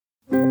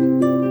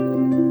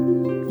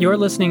You're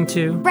listening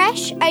to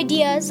Fresh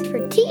Ideas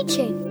for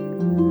Teaching.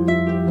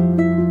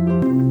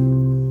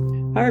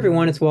 Hi,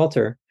 everyone. It's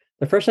Walter.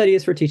 The Fresh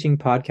Ideas for Teaching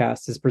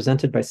podcast is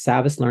presented by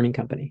Savvis Learning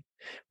Company.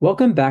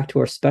 Welcome back to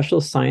our special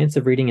Science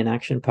of Reading in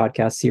Action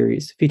podcast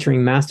series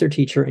featuring master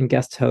teacher and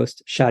guest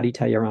host Shadi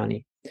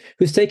Tayarani,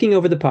 who's taking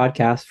over the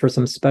podcast for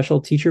some special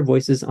teacher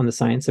voices on the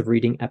Science of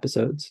Reading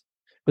episodes.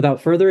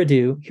 Without further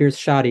ado, here's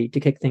Shadi to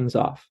kick things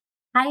off.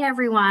 Hi,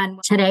 everyone.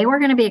 Today, we're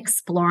going to be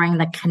exploring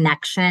the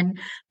connection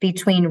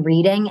between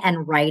reading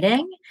and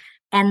writing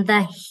and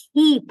the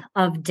heap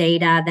of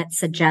data that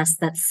suggests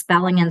that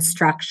spelling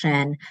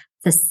instruction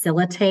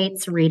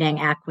facilitates reading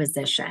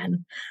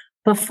acquisition.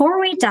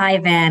 Before we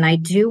dive in, I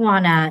do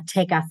want to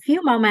take a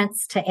few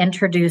moments to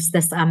introduce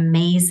this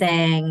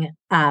amazing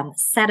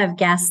set of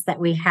guests that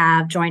we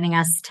have joining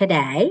us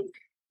today.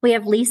 We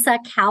have Lisa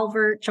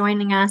Calvert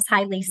joining us.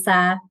 Hi,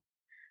 Lisa.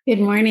 Good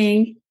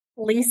morning.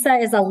 Lisa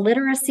is a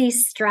literacy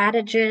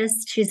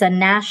strategist. She's a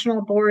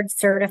national board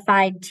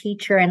certified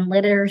teacher in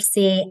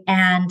literacy.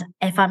 And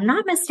if I'm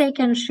not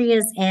mistaken, she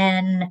is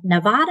in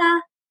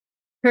Nevada.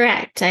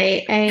 Correct.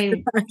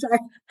 I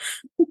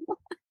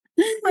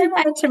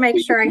wanted to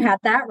make sure I had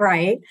that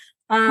right.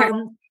 Yes.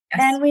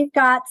 And we've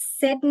got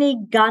Sydney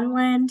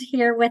Gunland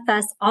here with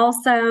us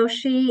also.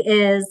 She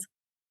is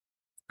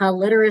a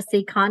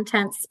literacy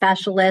content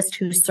specialist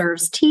who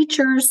serves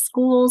teachers,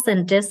 schools,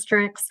 and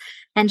districts.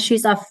 And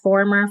she's a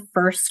former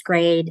first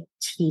grade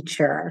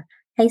teacher.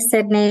 Hey,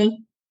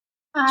 Sydney.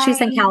 Hi. She's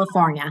in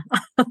California.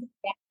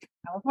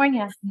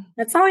 California.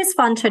 It's always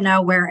fun to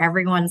know where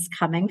everyone's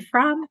coming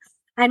from.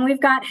 And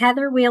we've got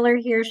Heather Wheeler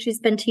here. She's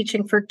been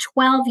teaching for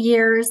 12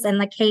 years in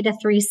the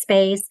K-3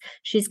 space.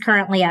 She's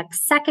currently a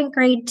second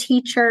grade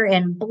teacher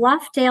in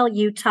Bluffdale,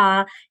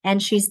 Utah,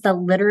 and she's the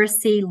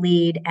literacy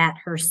lead at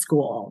her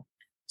school.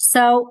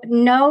 So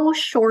no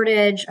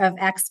shortage of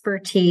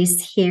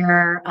expertise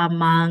here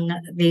among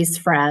these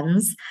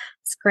friends.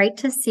 It's great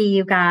to see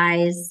you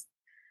guys.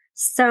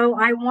 So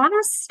I want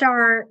to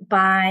start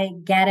by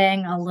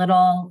getting a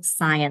little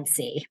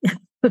sciencey.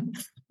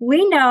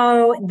 We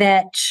know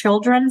that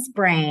children's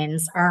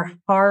brains are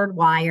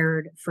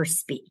hardwired for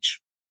speech.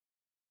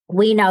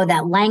 We know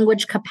that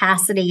language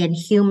capacity in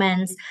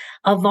humans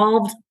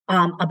evolved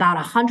about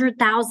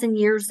 100,000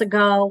 years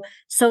ago.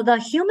 So the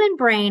human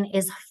brain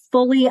is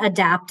fully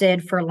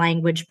adapted for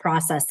language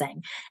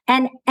processing.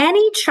 And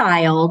any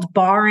child,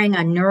 barring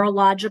a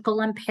neurological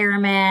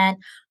impairment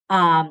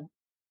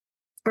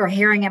or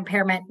hearing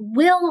impairment,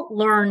 will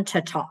learn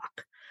to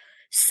talk.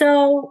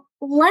 So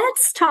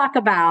let's talk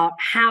about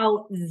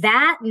how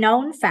that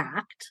known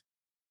fact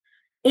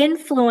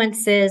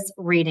influences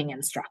reading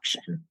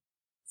instruction.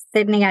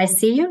 Sydney, I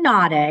see you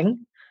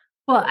nodding.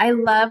 Well, I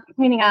love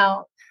pointing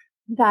out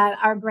that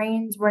our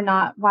brains were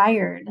not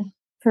wired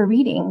for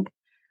reading.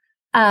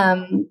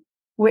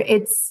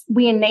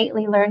 We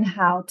innately learn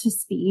how to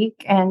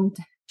speak and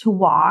to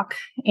walk,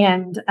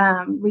 and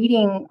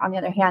reading, on the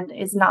other hand,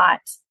 is not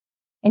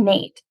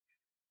innate.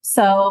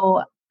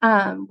 So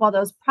while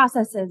those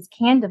processes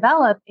can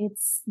develop,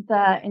 it's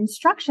the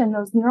instruction,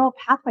 those neural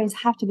pathways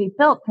have to be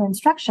built for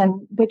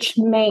instruction, which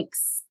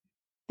makes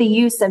the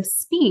use of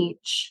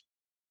speech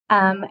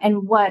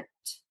and what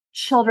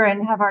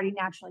children have already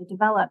naturally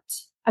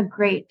developed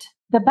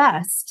the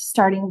best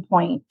starting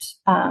point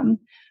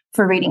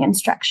for reading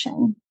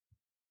instruction.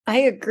 I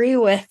agree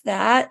with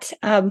that.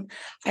 I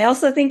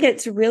also think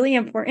it's really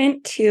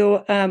important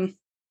to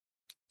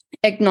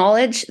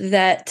acknowledge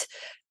that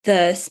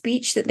the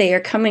speech that they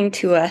are coming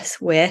to us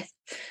with,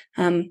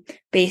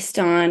 based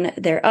on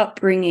their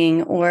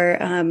upbringing or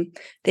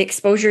the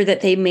exposure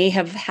that they may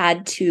have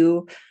had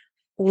to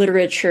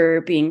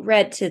literature being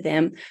read to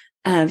them,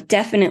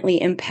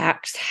 definitely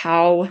impacts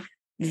how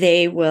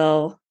they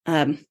will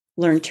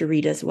learn to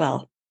read as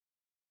well.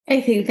 I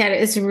think that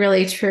is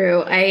really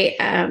true. I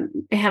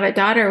have a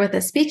daughter with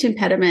a speech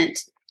impediment,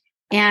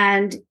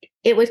 and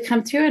it would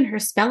come through in her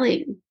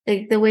spelling.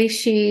 Like the way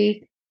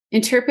she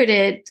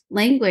interpreted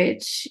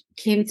language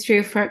came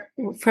through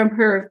from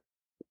her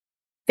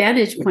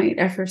vantage point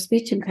of her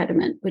speech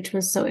impediment, which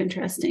was so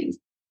interesting.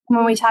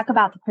 When we talk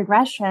about the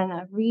progression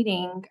of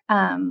reading,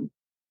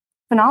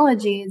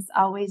 phonology is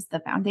always the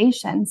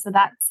foundation. So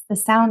that's the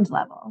sound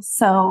level.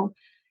 So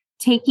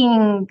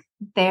taking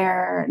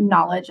their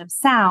knowledge of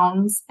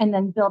sounds and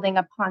then building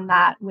upon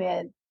that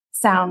with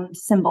sound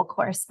symbol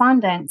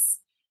correspondence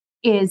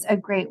is a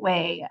great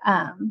way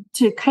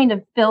to kind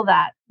of fill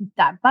that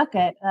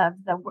bucket of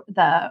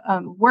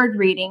the word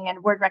reading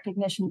and word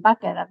recognition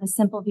bucket of a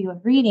simple view of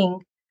reading.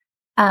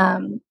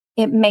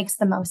 It makes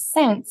the most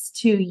sense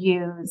to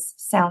use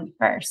sound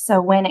first.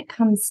 So when it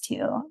comes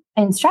to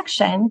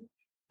instruction,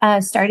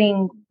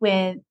 starting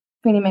with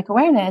phonemic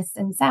awareness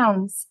and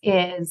sounds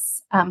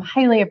is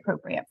highly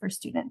appropriate for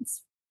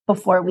students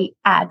before we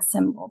add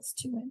symbols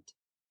to it.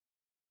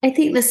 I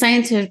think the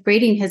science of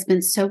reading has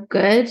been so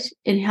good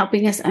in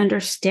helping us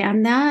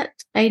understand that.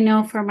 I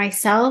know for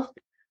myself,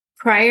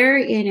 prior,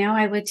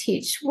 I would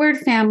teach word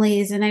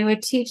families and I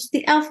would teach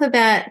the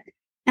alphabet,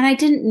 and I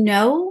didn't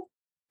know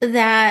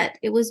that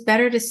it was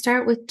better to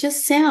start with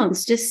just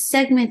sounds, just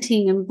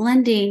segmenting and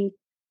blending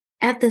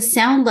at the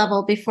sound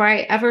level before I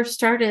ever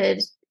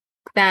started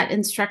that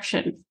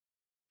instruction.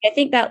 I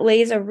think that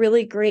lays a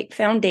really great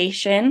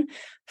foundation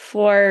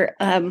for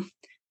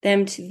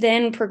them to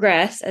then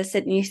progress, as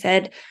Sydney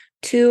said,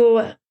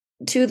 to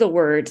the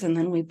words, and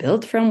then we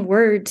build from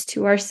words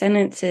to our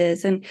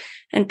sentences and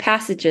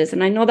passages.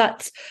 And I know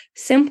that's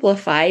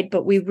simplified,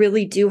 but we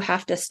really do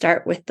have to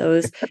start with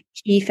those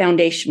key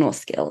foundational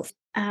skills.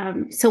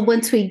 So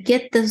once we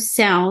get those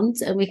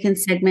sounds and we can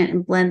segment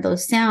and blend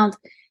those sounds,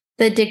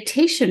 the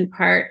dictation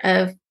part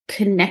of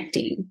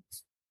connecting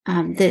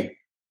the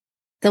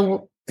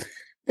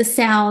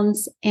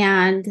sounds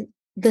and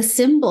the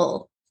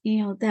symbol,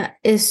 that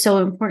is so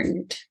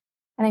important.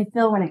 And I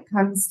feel when it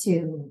comes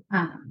to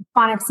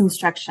phonics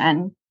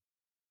instruction,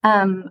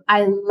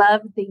 I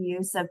love the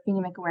use of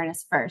phonemic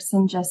awareness first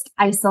and just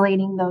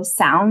isolating those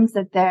sounds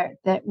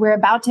that we're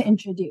about to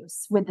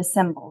introduce with the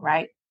symbol,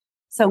 right?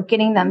 So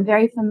getting them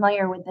very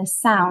familiar with the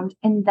sound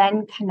and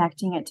then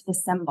connecting it to the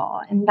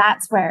symbol. And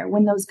that's where,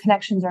 when those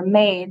connections are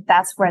made,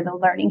 that's where the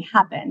learning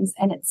happens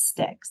and it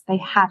sticks. They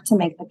have to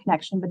make the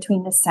connection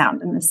between the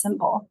sound and the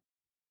symbol.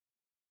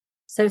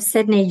 So,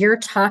 Sydney, you're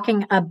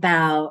talking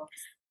about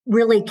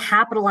really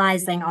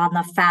capitalizing on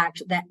the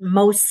fact that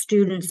most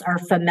students are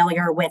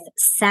familiar with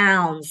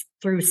sounds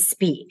through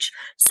speech.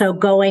 So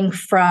going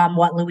from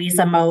what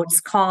Louisa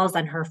Moats calls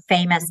in her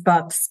famous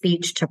book,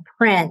 Speech to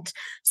Print.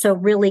 So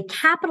really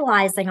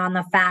capitalizing on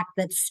the fact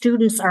that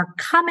students are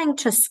coming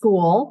to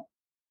school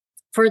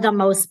for the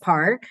most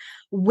part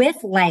with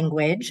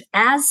language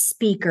as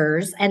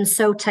speakers. And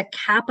so to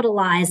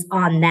capitalize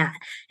on that.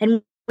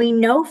 And we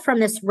know from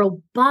this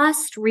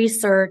robust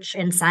research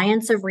in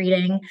science of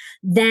reading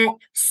that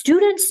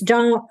students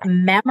don't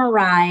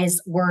memorize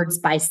words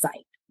by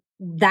sight.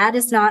 That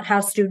is not how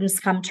students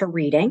come to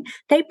reading.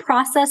 They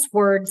process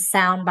words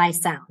sound by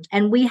sound.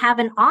 And we have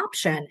an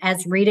option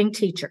as reading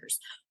teachers.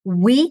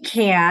 We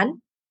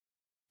can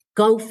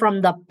go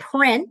from the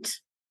print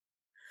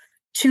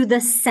to the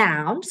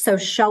sound, so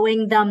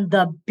showing them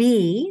the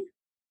B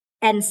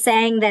and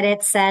saying that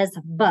it says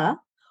B,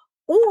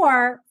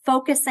 or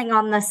focusing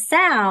on the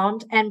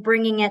sound and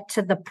bringing it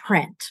to the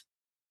print.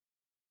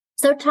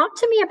 So talk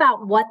to me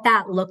about what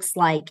that looks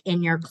like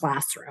in your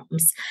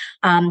classrooms.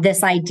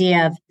 This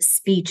idea of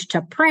speech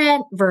to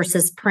print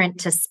versus print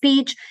to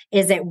speech.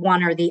 Is it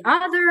one or the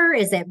other?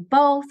 Is it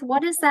both?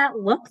 What does that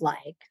look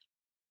like?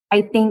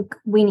 I think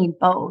we need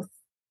both.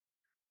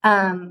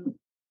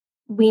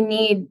 We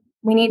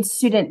need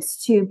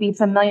students to be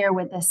familiar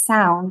with the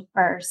sound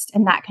first,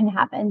 and that can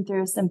happen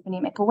through some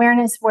phonemic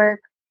awareness work.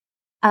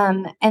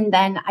 And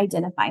then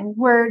identifying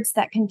words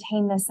that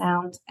contain the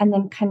sound and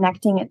then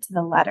connecting it to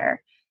the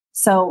letter.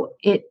 So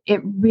it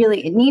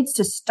needs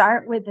to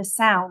start with the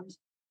sound,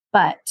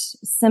 but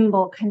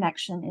symbol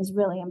connection is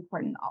really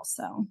important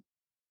also.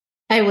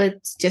 I was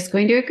just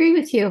going to agree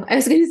with you. I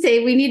was going to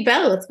say we need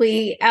both.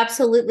 We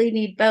absolutely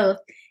need both.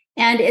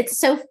 And it's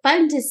so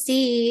fun to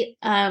see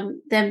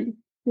them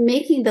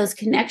making those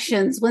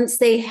connections once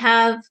they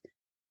have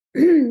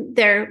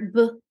their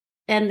book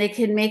and they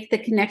can make the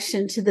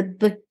connection to the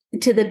book,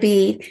 to the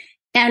B,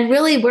 and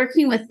really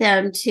working with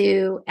them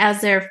to,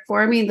 as they're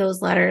forming those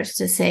letters,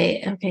 to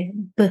say, okay,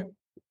 B,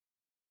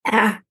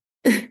 ah,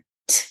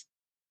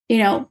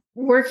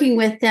 working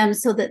with them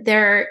so that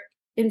they're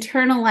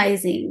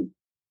internalizing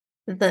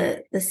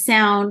the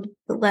sound,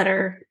 the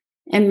letter,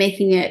 and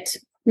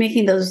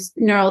making those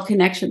neural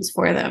connections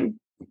for them.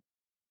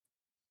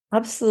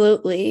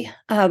 Absolutely.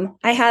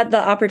 I had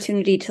the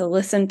opportunity to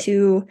listen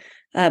to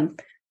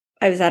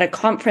I was at a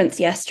conference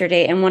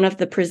yesterday, and one of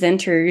the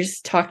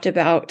presenters talked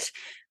about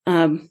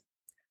when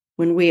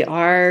we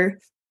are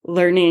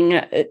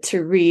learning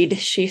to read,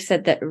 she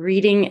said that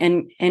reading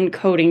and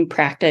encoding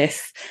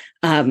practice,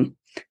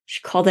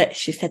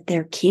 she said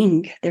they're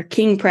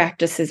king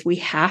practices. We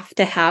have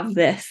to have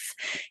this.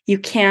 You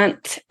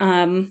can't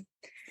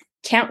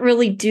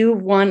really do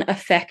one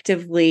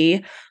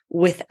effectively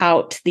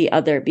without the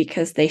other,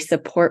 because they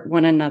support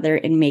one another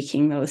in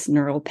making those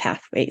neural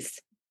pathways.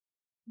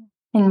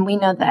 And we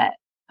know that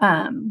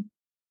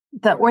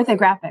the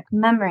orthographic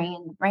memory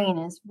in the brain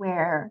is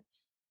where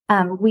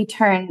we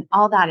turn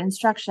all that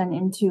instruction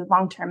into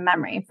long-term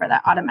memory for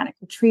that automatic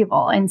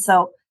retrieval. And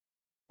so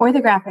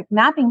orthographic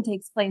mapping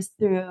takes place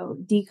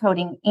through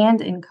decoding and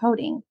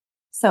encoding.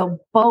 So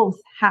both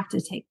have to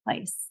take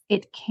place.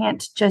 It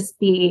can't just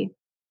be,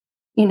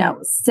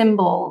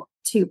 symbol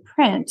to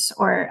print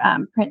or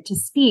print to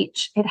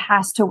speech. It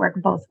has to work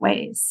both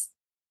ways.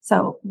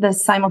 So the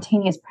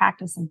simultaneous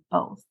practice of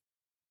both.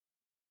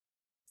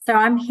 So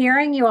I'm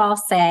hearing you all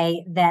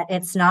say that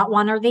it's not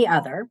one or the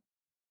other,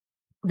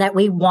 that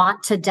we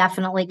want to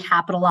definitely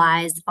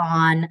capitalize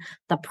on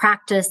the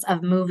practice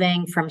of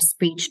moving from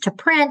speech to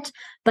print,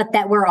 but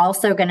that we're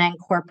also going to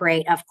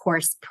incorporate, of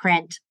course,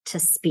 print to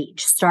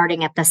speech,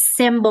 starting at the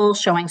symbol,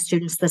 showing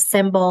students the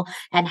symbol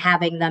and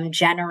having them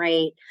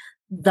generate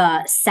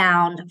the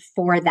sound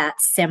for that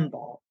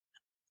symbol.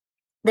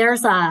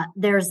 There's a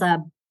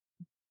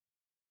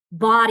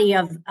body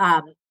of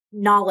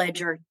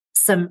knowledge, or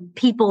some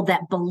people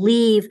that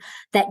believe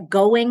that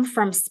going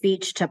from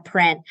speech to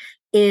print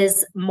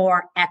is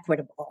more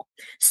equitable.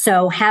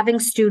 So having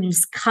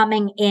students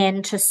coming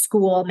into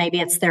school, maybe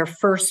it's their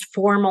first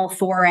formal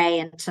foray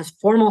into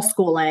formal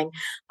schooling,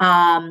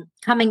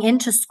 coming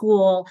into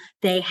school,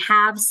 they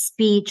have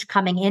speech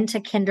coming into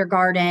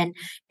kindergarten.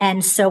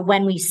 And so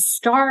when we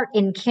start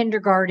in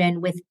kindergarten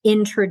with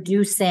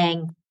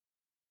introducing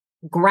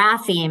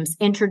graphemes,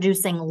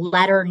 introducing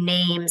letter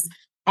names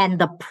and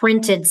the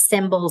printed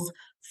symbols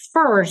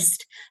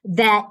first,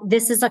 that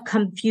this is a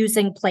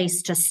confusing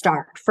place to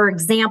start. For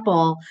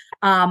example,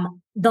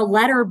 the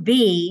letter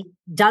B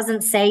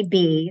doesn't say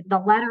B. The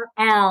letter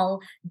L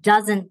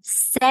doesn't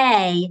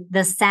say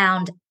the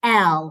sound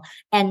L.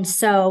 And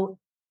so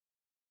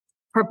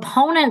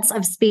proponents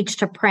of speech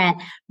to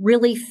print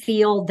really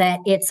feel that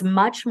it's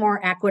much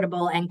more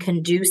equitable and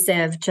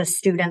conducive to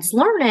students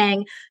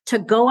learning to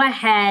go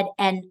ahead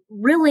and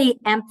really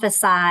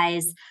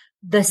emphasize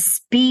the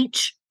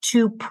speech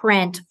to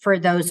print for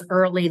those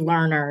early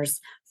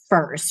learners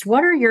first.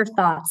 What are your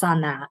thoughts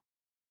on that?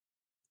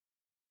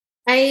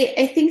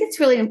 I think it's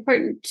really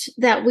important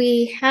that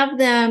we have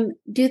them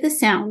do the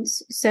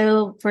sounds.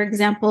 So, for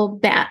example,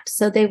 bat.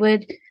 So they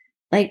would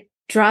like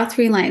draw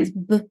 3 lines,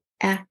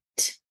 bat,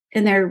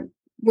 and they're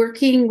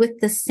working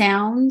with the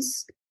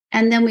sounds.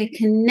 And then we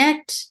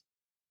connect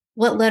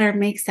what letter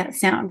makes that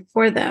sound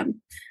for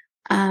them.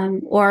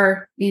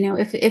 Or,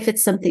 if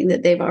it's something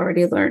that they've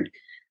already learned.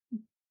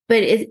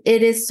 But it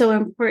is so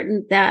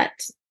important that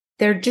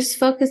they're just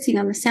focusing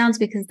on the sounds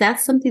because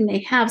that's something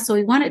they have. So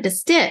we want it to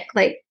stick.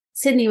 Like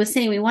Sydney was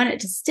saying, we want it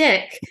to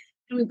stick.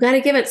 And we've got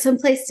to give it some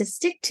place to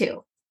stick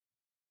to.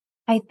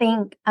 I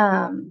think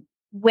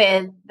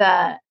with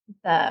the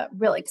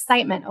real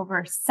excitement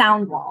over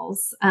sound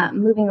walls,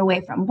 moving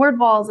away from word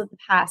walls of the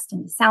past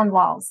into sound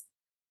walls,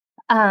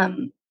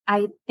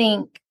 I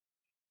think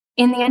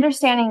in the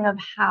understanding of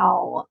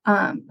how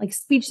like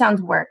speech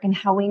sounds work and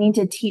how we need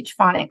to teach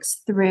phonics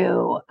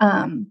through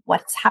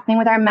what's happening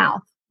with our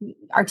mouth,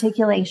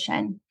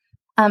 articulation,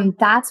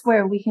 that's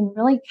where we can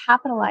really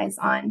capitalize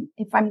on.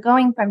 If I'm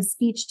going from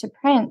speech to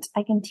print,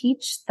 I can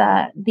teach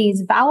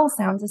these vowel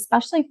sounds,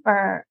 especially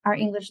for our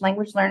English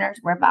language learners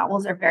where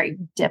vowels are very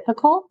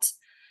difficult.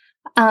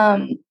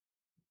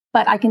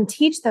 But I can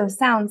teach those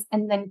sounds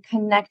and then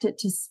connect it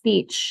to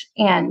speech,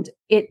 and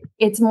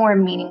it's more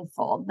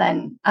meaningful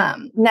than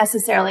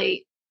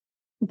necessarily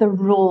the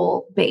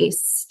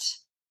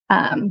rule-based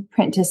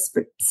print to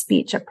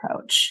speech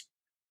approach.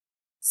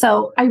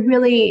 So I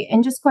really,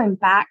 and just going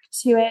back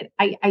to it,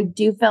 I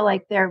do feel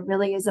like there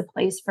really is a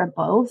place for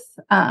both.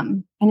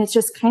 And it's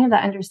just kind of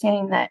the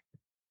understanding that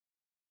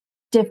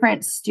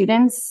different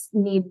students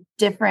need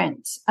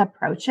different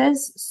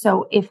approaches.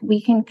 So if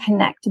we can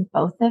connect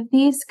both of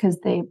these, because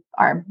they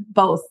are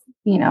both,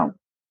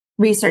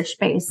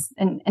 research-based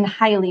and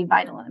highly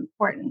vital and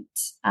important,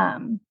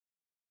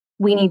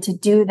 we need to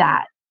do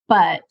that.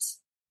 But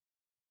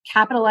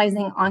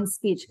capitalizing on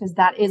speech, because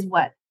that is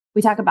what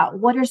we talk about.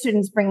 What are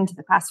students bringing to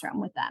the classroom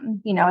with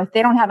them? If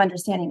they don't have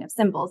understanding of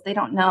symbols, they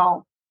don't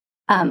know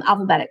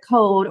alphabetic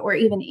code or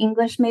even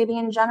English maybe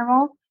in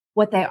general,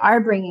 what they are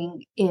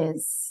bringing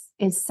is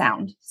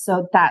sound.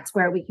 So that's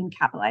where we can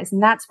capitalize.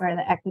 And that's where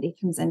the equity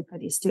comes in for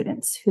these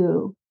students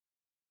who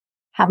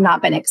have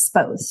not been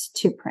exposed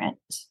to print.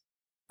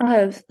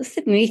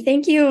 Sydney,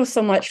 thank you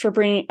so much for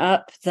bringing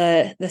up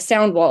the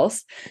sound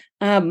walls.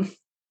 As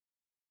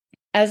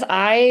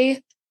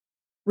I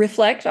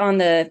reflect on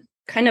the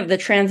kind of the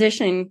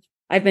transition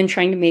I've been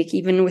trying to make,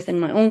 even within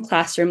my own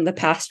classroom the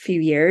past few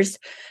years,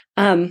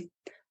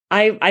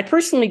 I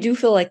personally do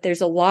feel like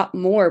there's a lot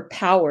more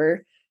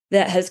power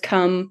that has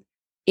come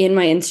in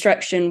my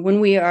instruction when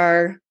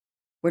we're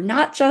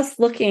not just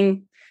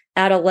looking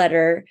at a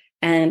letter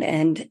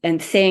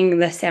and saying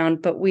the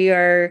sound, but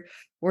we're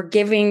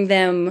giving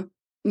them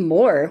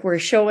more. We're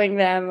showing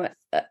them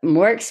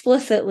more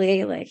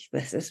explicitly, like,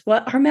 this is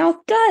what our mouth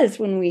does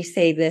when we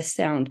say this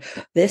sound.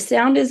 This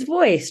sound is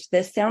voiced.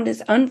 This sound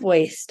is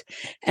unvoiced.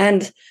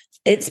 And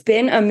it's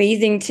been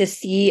amazing to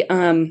see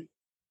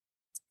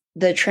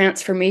the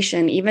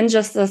transformation. Even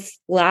just this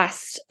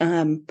last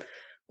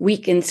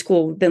week in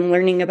school, we've been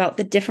learning about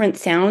the different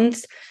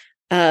sounds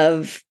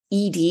of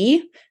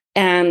ED,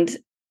 and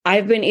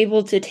I've been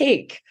able to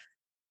take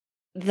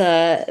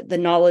the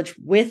knowledge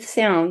with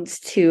sounds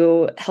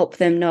to help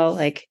them know,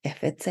 like,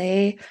 if it's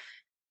a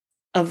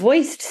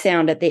voiced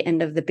sound at the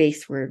end of the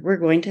base word, we're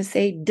going to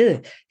say d.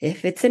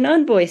 If it's an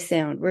unvoiced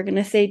sound, we're going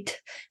to say t.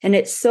 And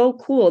it's so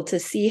cool to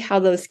see how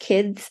those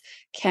kids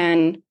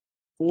can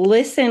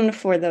listen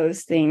for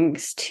those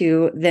things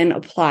to then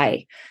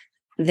apply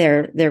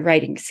their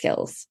writing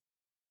skills.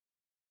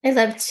 I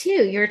love too,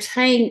 you're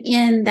tying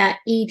in that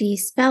ED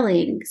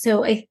spelling.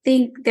 So I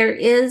think there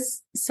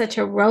is such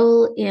a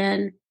role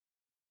in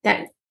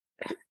that,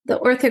 the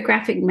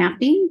orthographic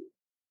mapping,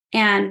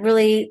 and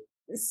really,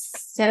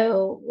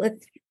 so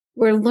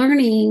we're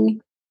learning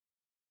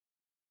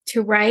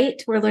to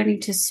write, we're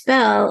learning to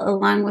spell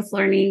along with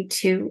learning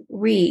to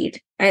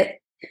read.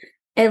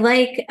 I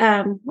like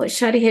what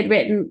Shadi had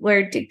written,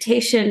 where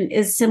dictation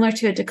is similar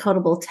to a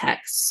decodable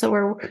text.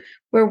 So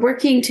we're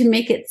working to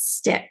make it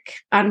stick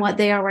on what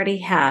they already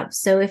have.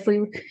 So if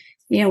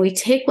we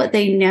take what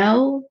they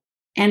know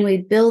and we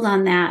build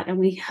on that, and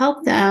we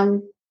help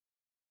them,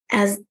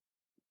 as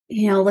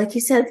like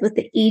you said, with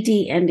the ed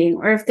ending,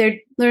 or if they're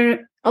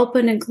learn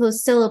open and closed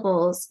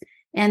syllables,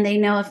 and they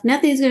know if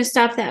nothing's going to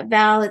stop that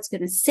vowel, it's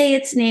going to say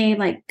its name,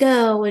 like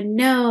go and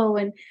no,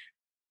 and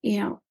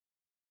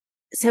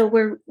so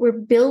we're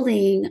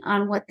building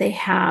on what they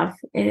have,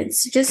 and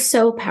it's just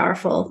so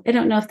powerful. I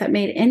don't know if that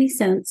made any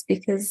sense,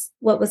 because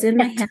what was in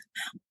my head,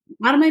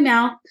 out of my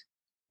mouth,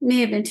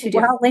 may have been too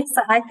different. Well,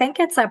 Lisa, I think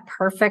it's a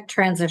perfect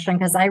transition,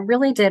 because I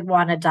really did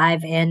want to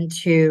dive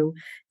into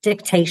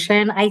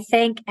dictation. I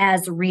think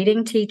as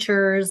reading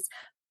teachers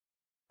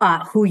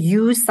who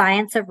use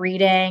science of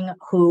reading,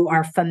 who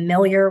are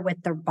familiar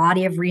with the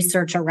body of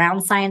research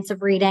around science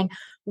of reading,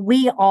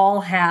 we all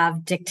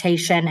have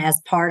dictation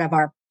as part of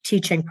our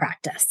teaching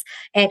practice.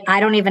 And I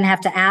don't even have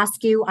to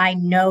ask you. I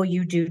know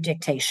you do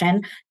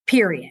dictation,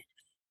 period.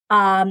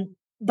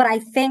 But I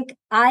think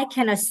I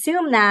can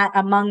assume that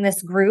among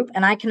this group,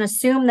 and I can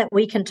assume that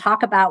we can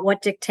talk about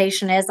what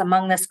dictation is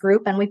among this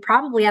group, and we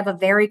probably have a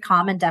very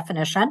common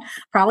definition,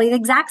 probably the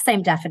exact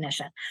same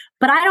definition.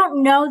 But I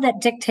don't know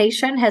that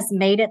dictation has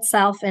made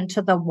itself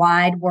into the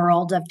wide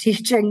world of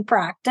teaching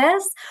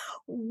practice.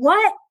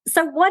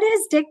 So what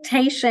is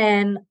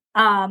dictation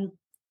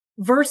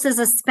versus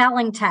a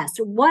spelling test?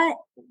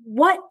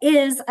 What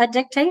is a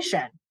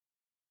dictation?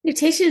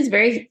 Dictation is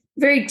very,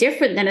 very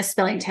different than a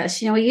spelling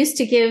test. We used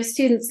to give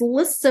students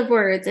lists of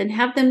words and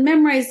have them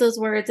memorize those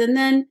words, and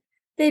then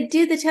they'd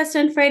do the test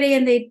on Friday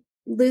and they'd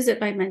lose it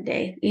by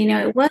Monday.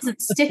 It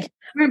wasn't sticking.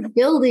 We weren't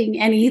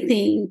building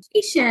anything.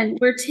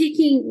 We're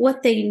taking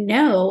what they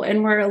know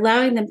and we're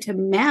allowing them to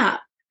map,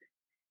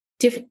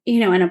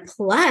 and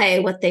apply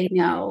what they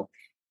know.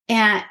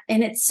 And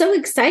it's so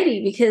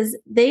exciting, because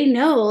they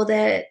know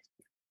that,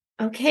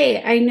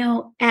 okay, I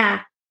know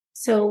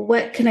so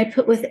what can I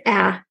put with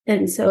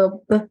and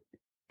so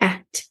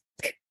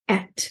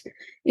at,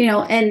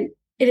 and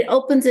it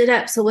opens it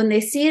up. So when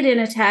they see it in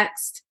a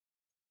text,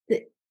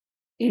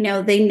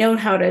 they know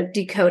how to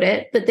decode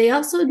it, but they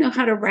also know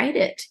how to write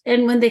it.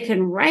 And when they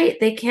can write,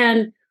 they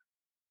can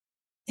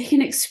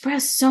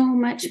express so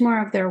much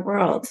more of their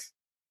world.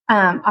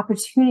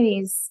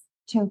 Opportunities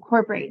to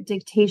incorporate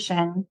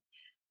dictation.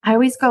 I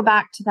always go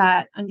back to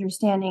that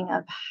understanding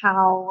of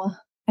how,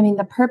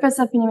 the purpose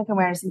of phonemic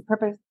awareness and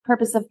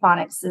purpose of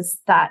phonics is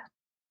that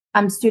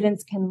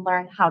students can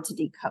learn how to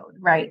decode,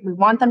 right? We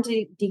want them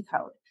to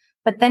decode,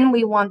 but then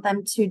we want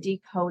them to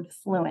decode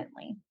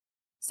fluently.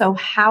 So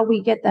how we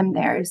get them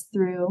there is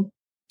through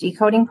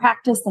decoding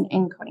practice and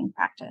encoding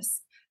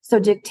practice. So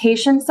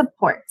dictation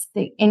supports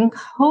the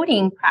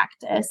encoding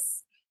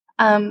practice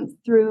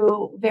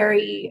through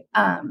very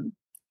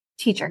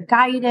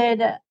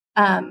teacher-guided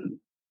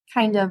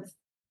kind of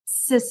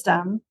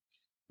system,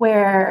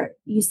 where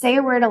you say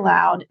a word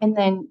aloud and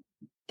then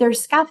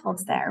there's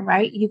scaffolds there,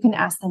 right? You can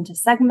ask them to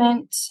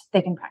segment,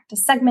 they can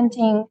practice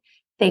segmenting,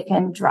 they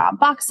can draw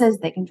boxes,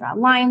 they can draw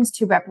lines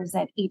to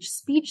represent each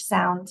speech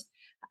sound.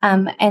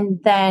 And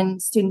then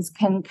students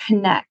can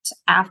connect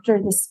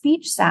after the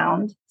speech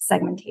sound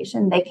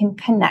segmentation, they can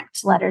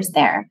connect letters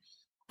there.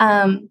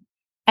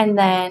 And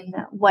then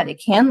what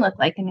it can look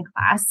like in a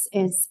class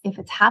is, if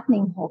it's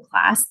happening whole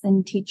class,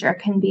 then teacher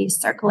can be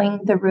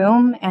circling the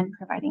room and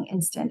providing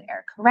instant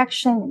error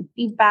correction and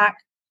feedback.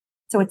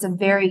 So it's a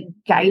very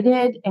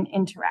guided and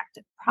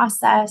interactive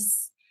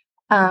process,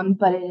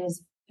 but it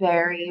is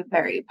very,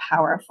 very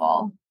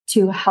powerful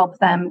to help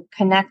them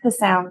connect the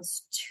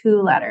sounds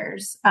to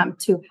letters,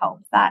 to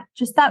help that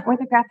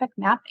orthographic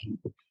mapping,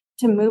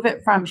 to move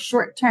it from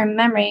short-term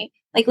memory.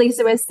 Like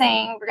Lisa was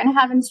saying, we're going to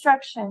have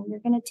instruction. You're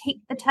going to take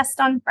the test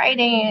on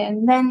Friday,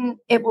 and then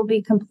it will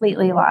be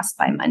completely lost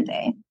by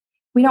Monday.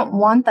 We don't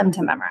want them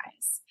to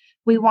memorize.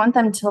 We want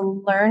them to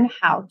learn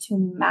how to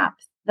map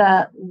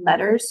the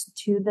letters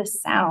to the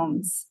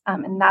sounds.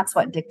 And that's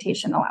what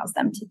dictation allows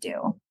them to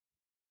do.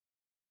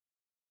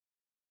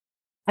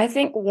 I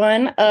think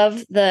one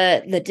of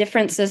the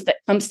differences that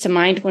comes to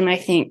mind when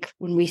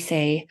we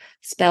say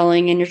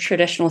spelling in your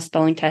traditional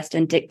spelling test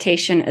and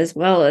dictation as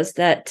well, is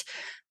that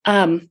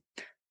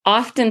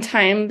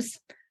oftentimes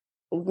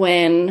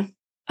when,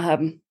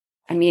 I'm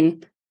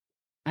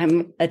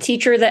a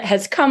teacher that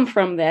has come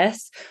from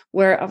this,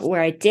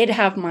 where I did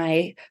have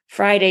my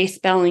Friday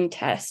spelling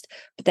test,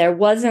 but there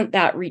wasn't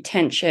that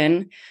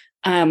retention.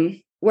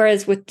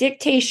 Whereas with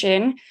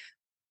dictation,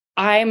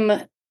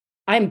 I'm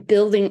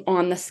building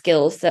on the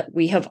skills that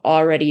we have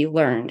already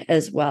learned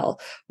as well.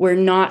 We're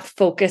not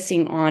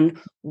focusing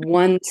on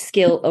one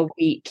skill a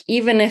week.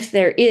 Even if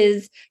there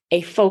is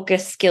a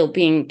focused skill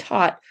being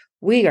taught,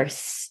 we are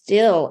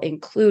still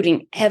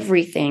including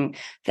everything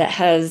that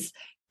has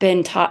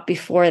been taught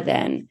before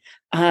then,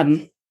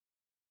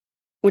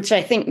 which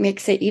I think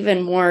makes it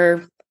even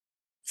more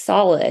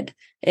solid.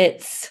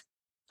 It's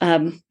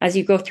as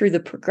you go through the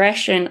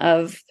progression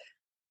of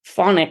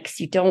phonics,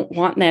 you don't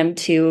want them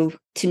to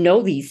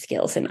know these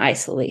skills in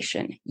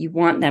isolation. You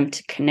want them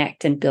to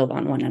connect and build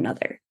on one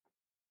another.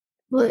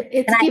 Well,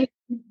 it's giving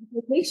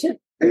implication.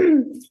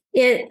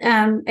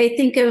 I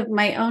think of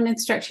my own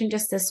instruction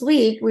just this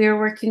week. We were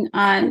working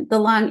on the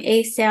long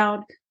A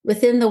sound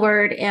within the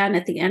word and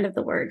at the end of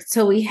the word.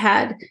 So we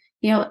had,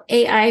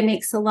 AI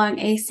makes a long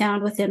A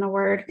sound within a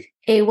word.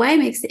 AY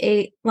makes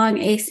a long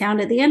A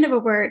sound at the end of a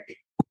word,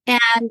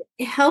 and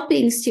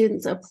helping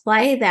students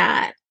apply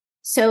that.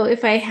 So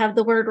if I have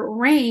the word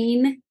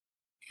rain,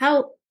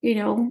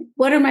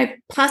 what are my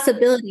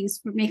possibilities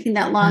for making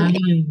that long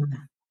A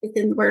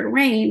within the word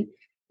rain?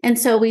 And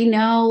so we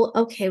know,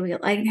 okay,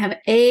 I can have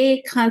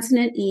A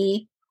consonant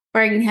E,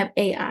 or I can have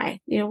AI,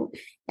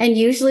 and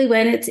usually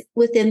when it's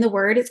within the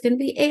word, it's going to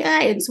be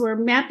AI. And so we're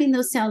mapping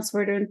those sounds.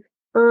 We're doing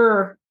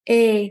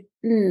A,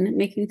 N,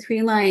 making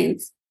 3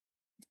 lines.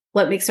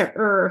 What makes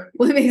our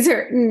what makes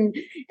our N?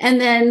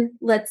 And then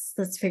let's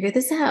figure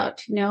this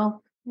out.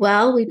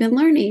 Well, we've been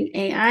learning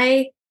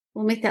AI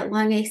will make that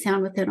long A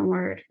sound within a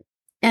word.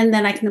 And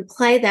then I can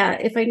apply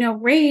that. If I know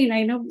rain,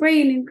 I know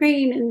brain and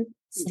grain and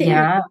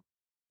stand.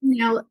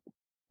 Yeah.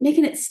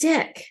 Making it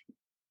stick.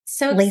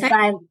 So Lisa,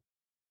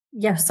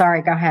 exciting.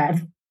 Sorry, go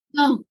ahead.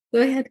 Oh,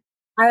 go ahead.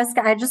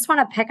 I just want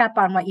to pick up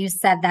on what you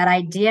said, that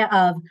idea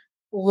of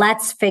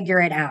let's figure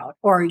it out,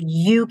 or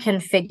you can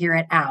figure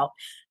it out.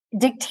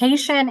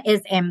 Dictation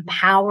is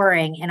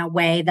empowering in a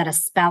way that a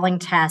spelling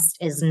test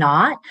is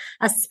not.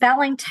 A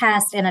spelling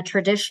test in a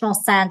traditional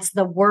sense,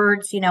 the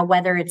words,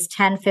 whether it's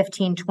 10,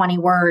 15, 20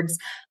 words,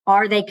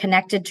 are they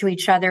connected to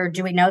each other?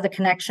 Do we know the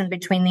connection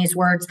between these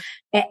words?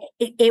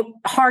 It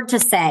hard to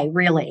say,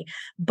 really.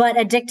 But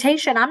a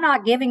dictation, I'm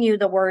not giving you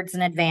the words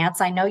in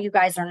advance. I know you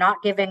guys are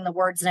not giving the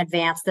words in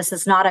advance. This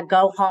is not a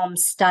go home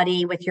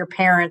study with your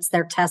parents.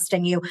 They're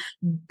testing you.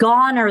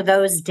 Gone are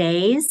those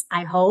days,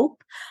 I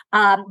hope.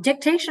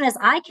 Dictation is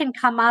I can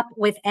come up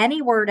with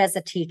any word as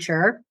a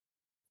teacher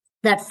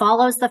that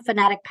follows the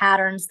phonetic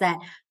patterns that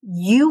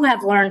you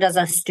have learned as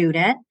a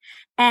student.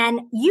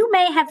 And you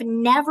may have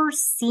never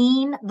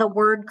seen the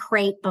word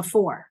crate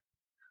before.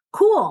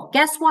 Cool.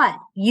 Guess what?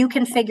 You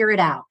can figure it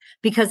out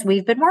because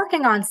we've been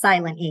working on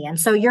silent E. And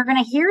so you're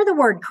going to hear the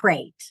word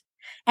crate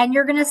and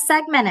you're going to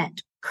segment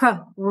it.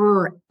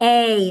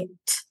 Crate.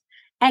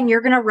 And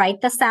you're going to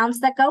write the sounds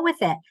that go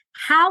with it.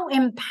 How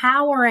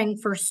empowering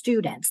for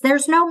students.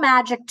 There's no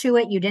magic to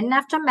it. You didn't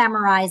have to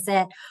memorize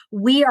it.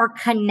 We are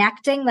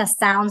connecting the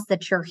sounds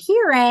that you're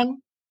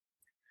hearing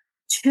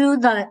to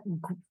the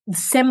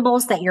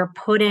symbols that you're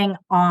putting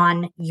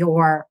on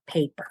your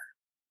paper.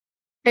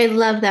 I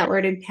love that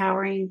word,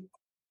 empowering.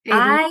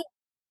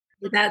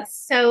 That's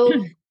so,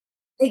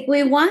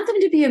 we want them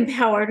to be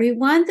empowered. We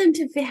want them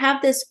to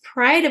have this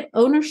pride of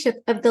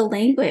ownership of the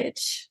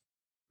language.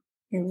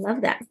 I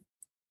love that.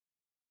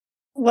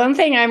 One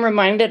thing I'm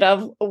reminded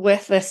of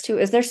with this too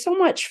is there's so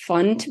much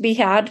fun to be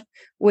had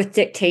with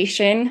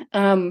dictation.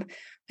 One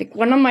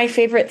of my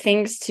favorite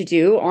things to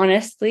do,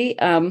 honestly,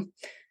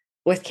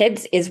 with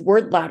kids is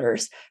word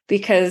ladders,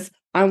 because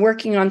I'm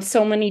working on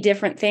so many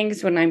different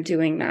things when I'm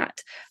doing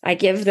that. I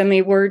give them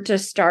a word to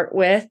start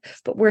with,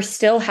 but we're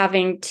still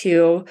having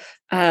to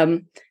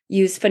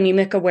use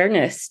phonemic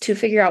awareness to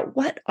figure out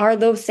what are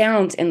those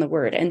sounds in the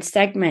word and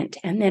segment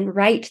and then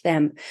write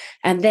them.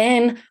 And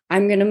then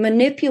I'm going to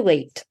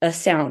manipulate a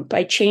sound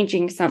by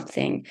changing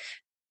something.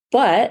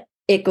 But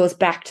it goes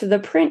back to the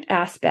print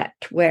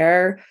aspect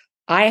where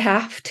I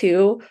have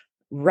to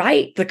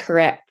write the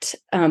correct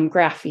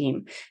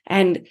grapheme,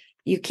 and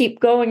you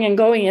keep going and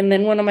going. And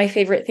then one of my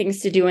favorite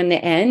things to do in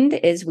the end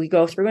is we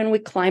go through and we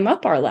climb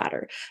up our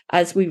ladder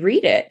as we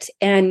read it.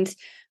 And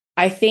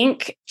I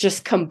think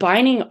just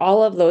combining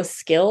all of those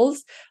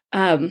skills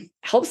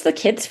helps the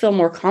kids feel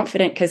more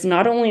confident, because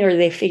not only are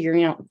they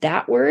figuring out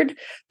that word,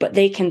 but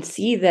they can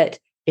see that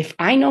if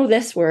I know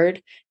this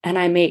word and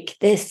I make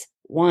this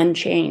one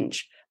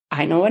change,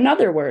 I know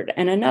another word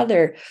and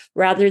another,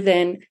 rather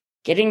than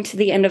getting to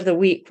the end of the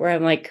week where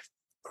I'm like,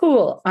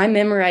 cool, I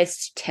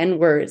memorized 10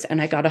 words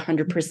and I got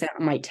 100%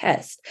 on my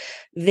test.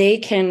 They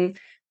can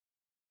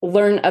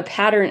learn a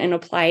pattern and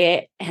apply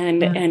it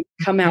and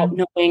come out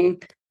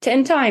knowing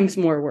 10 times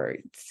more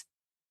words.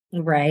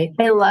 Right.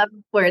 I love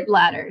word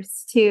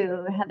ladders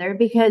too, Heather,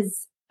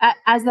 because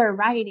as they're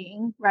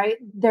writing, right,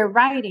 they're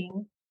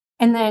writing.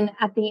 And then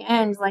at the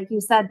end, like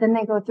you said, then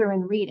they go through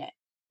and read it.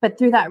 But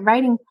through that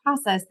writing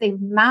process, they've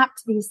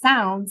mapped these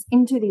sounds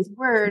into these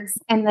words,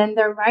 and then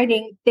they're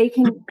writing. They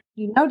can,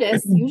 you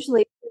notice,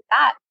 usually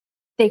that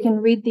they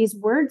can read these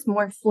words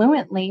more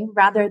fluently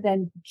rather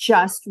than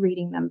just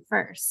reading them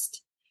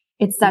first.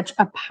 It's such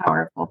a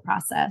powerful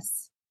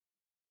process.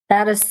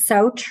 That is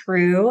so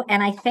true.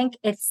 And I think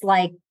it's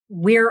like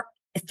we're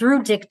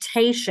through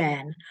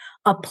dictation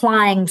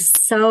applying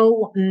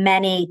so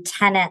many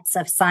tenets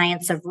of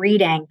science of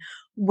reading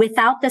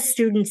without the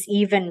students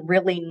even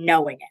really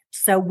knowing it.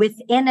 So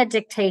within a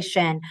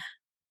dictation,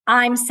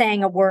 I'm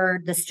saying a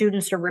word, the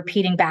students are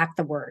repeating back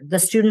the word. The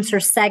students are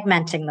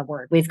segmenting the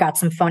word. We've got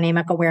some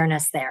phonemic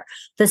awareness there.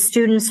 The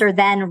students are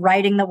then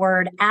writing the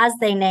word as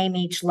they name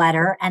each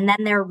letter, and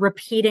then they're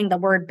repeating the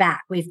word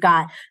back. We've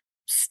got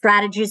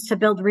strategies to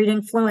build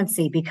reading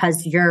fluency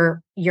because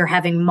you're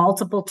having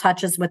multiple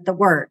touches with the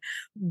word.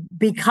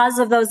 Because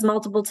of those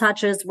multiple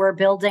touches, we're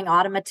building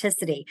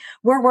automaticity.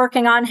 We're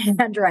working on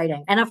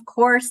handwriting. And of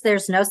course,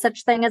 there's no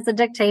such thing as a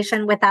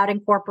dictation without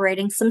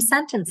incorporating some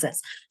sentences.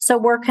 So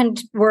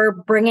we're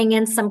bringing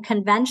in some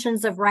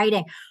conventions of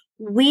writing.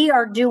 We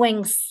are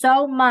doing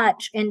so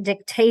much in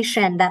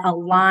dictation that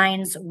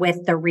aligns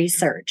with the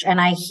research. And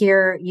I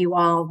hear you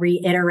all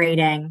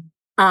reiterating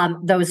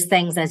those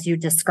things as you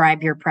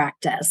describe your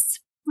practice.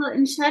 Well,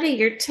 and Shadi,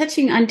 you're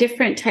touching on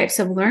different types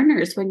of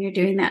learners when you're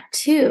doing that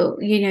too.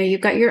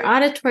 You've got your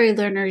auditory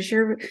learners,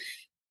 your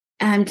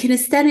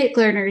kinesthetic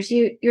learners.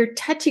 You're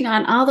touching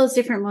on all those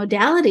different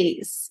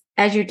modalities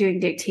as you're doing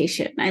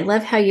dictation. I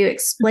love how you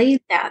explained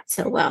that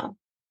so well.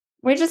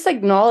 We just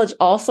acknowledge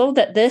also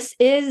that this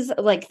is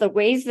like the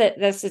ways that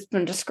this has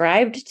been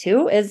described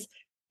too is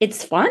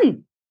it's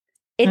fun.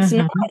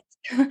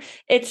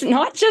 It's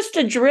not just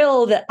a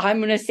drill that I'm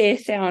going to say a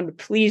sound,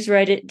 please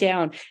write it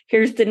down.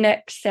 Here's the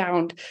next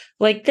sound.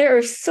 Like there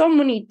are so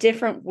many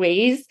different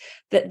ways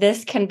that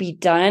this can be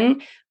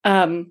done.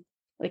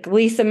 Like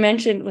Lisa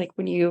mentioned, like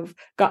when you've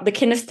got the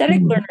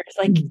kinesthetic learners,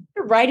 like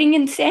you're writing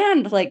in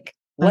sand, like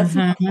what's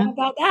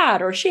about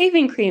that? Or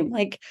shaving cream.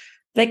 Like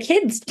the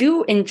kids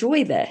do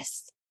enjoy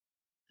this.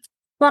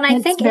 Well, and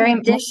I think in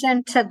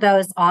addition to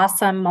those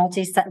awesome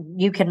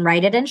you can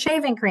write it in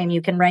shaving cream,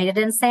 you can write it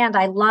in sand.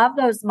 I love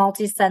those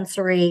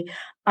multisensory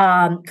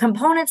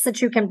components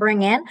that you can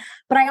bring in.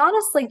 But I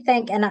honestly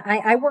think, and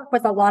I work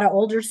with a lot of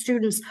older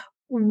students,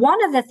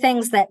 one of the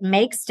things that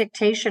makes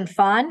dictation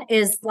fun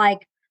is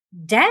like,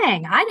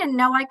 dang, I didn't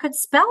know I could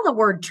spell the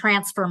word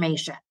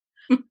transformation.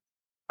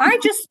 I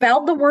just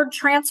spelled the word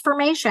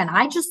transformation.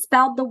 I just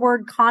spelled the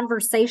word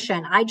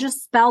conversation. I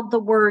just spelled the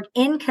word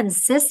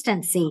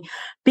inconsistency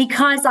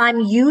because I'm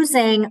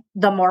using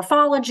the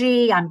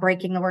morphology. I'm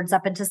breaking the words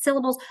up into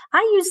syllables. I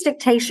use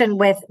dictation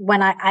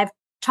when I've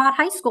taught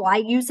high school. I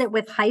use it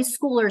with high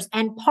schoolers.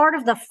 And part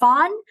of the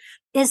fun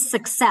is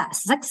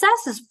success.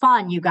 Success is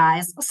fun, you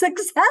guys.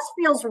 Success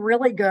feels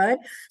really good.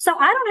 So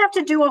I don't have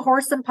to do a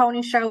horse and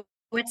pony show.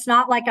 It's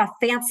not like a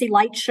fancy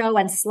light show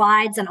and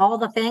slides and all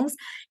the things.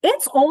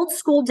 It's old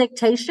school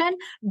dictation,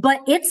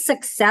 but it's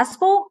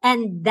successful.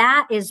 And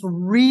that is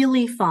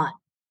really fun.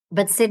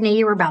 But Sydney,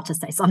 you were about to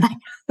say something.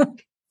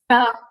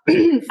 I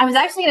was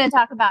actually going to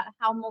talk about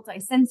how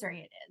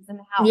multisensory it is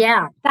and how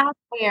that's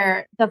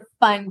where the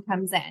fun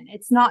comes in.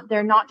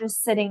 They're not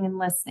just sitting and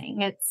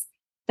listening.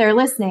 They're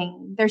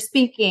listening, they're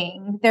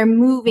speaking, they're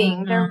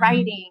moving, they're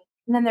writing,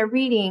 and then they're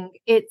reading.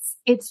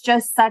 It's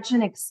just such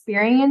an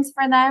experience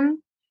for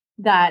them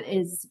that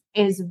is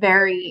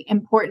very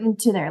important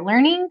to their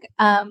learning,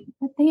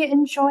 but they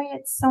enjoy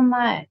it so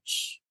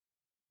much.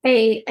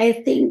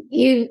 I think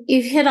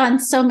you've hit on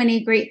so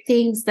many great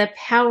things, the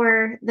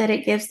power that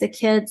it gives the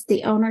kids,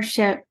 the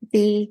ownership,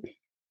 the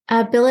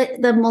ability,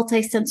 the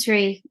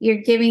multisensory. You're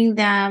giving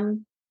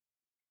them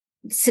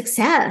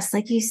success,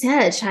 like you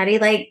said, Shadi,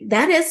 like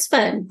that is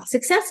fun.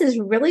 Success is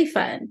really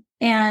fun.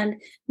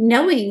 And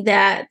knowing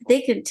that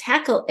they can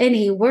tackle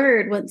any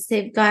word once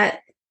they've got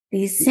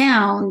these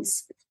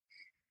sounds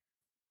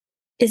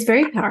is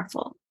very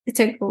powerful. It's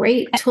a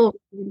great tool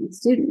for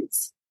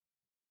students.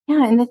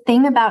 Yeah. And the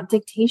thing about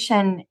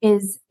dictation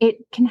is it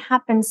can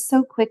happen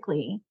so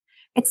quickly.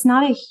 It's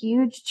not a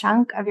huge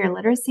chunk of your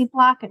literacy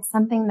block. It's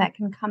something that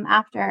can come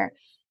after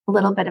a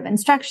little bit of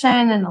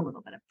instruction and a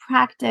little bit of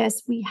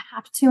practice. We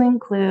have to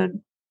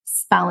include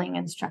spelling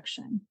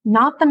instruction,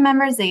 not the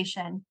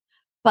memorization,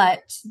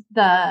 but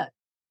the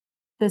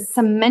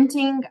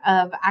cementing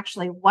of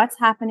actually what's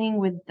happening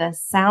with the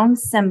sound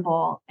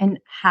symbol and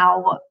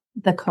how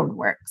the code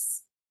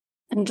works.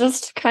 And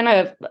just kind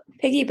of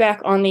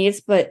piggyback on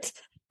these, but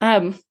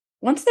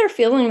once they're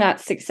feeling that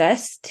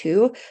success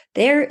too,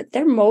 they're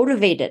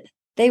motivated.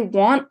 They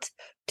want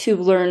to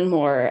learn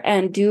more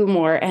and do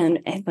more, and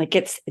like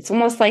it's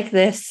almost like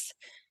this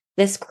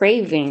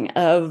craving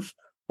of,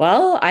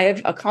 well,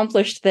 I've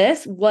accomplished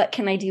this. What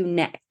can I do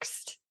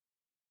next?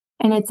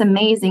 And it's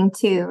amazing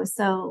too.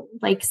 So,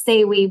 like,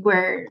 say we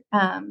were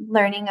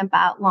learning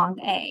about long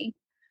A.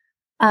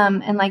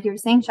 And like you were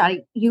saying,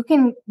 Shadi, you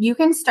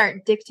can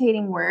start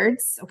dictating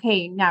words.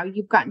 Okay, now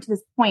you've gotten to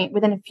this point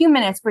within a few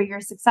minutes where you're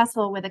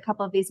successful with a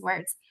couple of these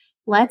words.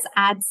 Let's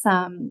add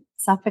some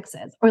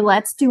suffixes, or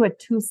let's do a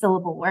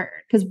 2-syllable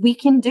word, because we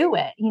can do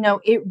it.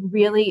 It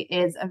really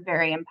is a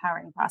very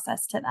empowering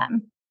process to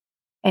them.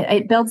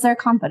 It builds their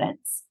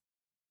confidence.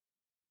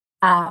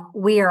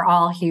 We are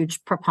all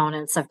huge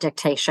proponents of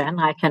dictation.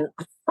 I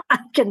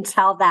can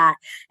tell that.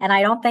 And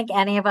I don't think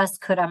any of us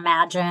could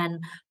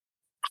imagine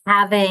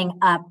having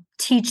a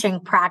teaching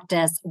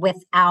practice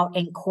without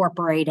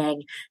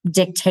incorporating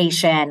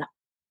dictation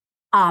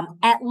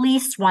at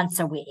least once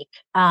a week.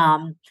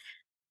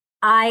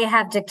 I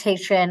have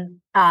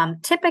dictation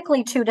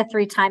typically 2 to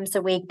 3 times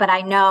a week, but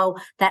I know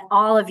that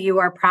all of you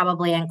are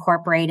probably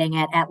incorporating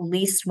it at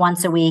least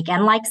once a week.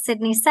 And like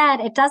Sydney said,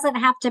 it doesn't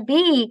have to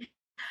be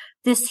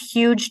this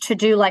huge to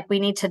do, like we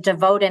need to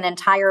devote an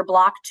entire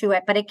block to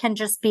it, but it can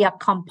just be a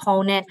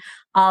component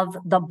of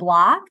the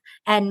block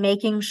and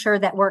making sure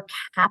that we're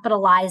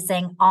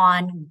capitalizing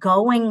on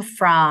going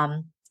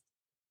from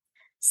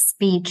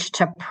speech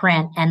to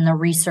print and the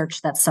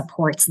research that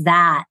supports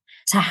that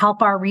to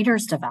help our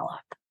readers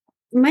develop.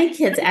 My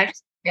kids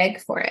actually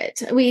beg for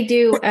it. We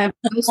do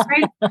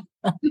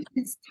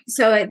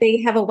so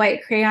they have a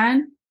white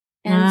crayon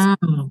and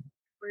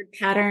word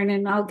pattern,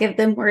 and I'll give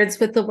them words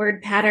with the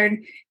word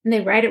pattern, and they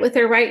write it with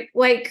their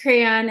white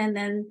crayon, and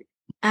then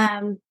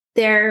I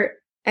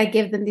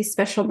give them these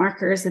special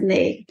markers, and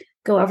they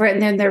go over it,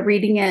 and then they're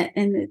reading it,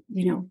 and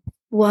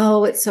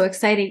whoa, it's so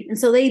exciting. And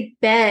so they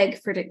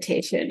beg for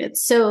dictation.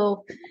 It's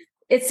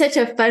such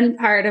a fun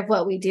part of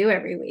what we do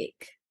every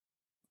week.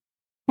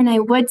 And I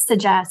would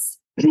suggest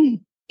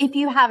if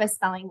you have a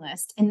spelling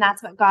list and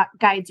that's what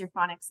guides your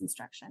phonics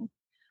instruction,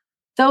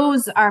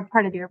 those are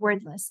part of your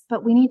word list,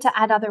 but we need to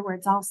add other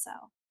words also.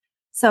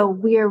 So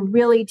we're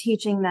really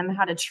teaching them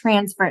how to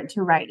transfer it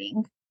to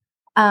writing.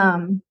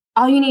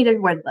 All you need are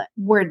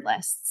word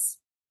lists,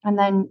 and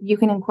then you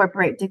can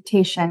incorporate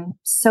dictation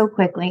so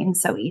quickly and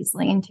so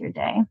easily into your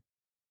day.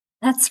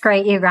 That's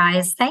great, you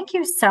guys. Thank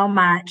you so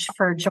much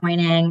for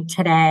joining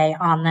today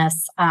on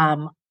this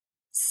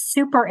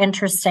super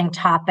interesting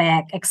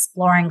topic,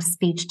 exploring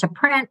speech to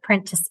print,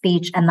 print to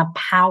speech, and the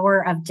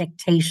power of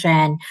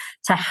dictation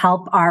to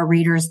help our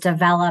readers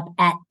develop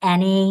at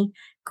any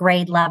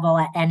grade level,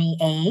 at any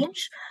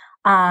age.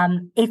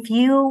 If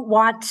you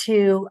want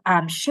to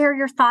share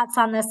your thoughts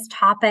on this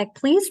topic,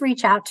 please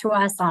reach out to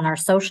us on our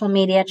social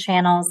media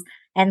channels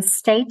and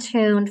stay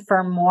tuned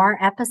for more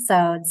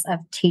episodes of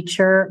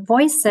Teacher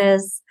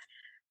Voices.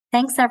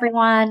 Thanks,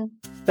 everyone.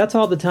 That's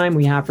all the time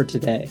we have for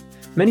today.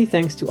 Many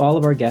thanks to all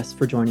of our guests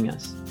for joining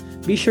us.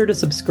 Be sure to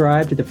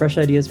subscribe to the Fresh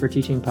Ideas for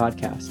Teaching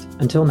podcast.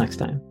 Until next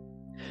time.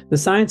 The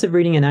Science of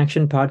Reading in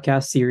Action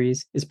podcast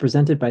series is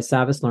presented by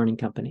Savvis Learning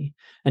Company,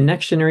 a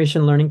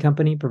next-generation learning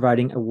company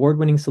providing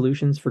award-winning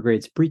solutions for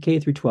grades pre-K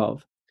through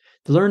 12.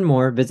 To learn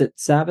more, visit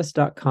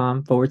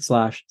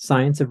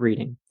savvis.com/science of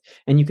reading.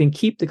 And you can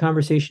keep the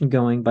conversation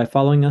going by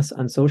following us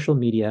on social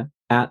media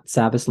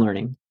 @Savvis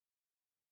Learning.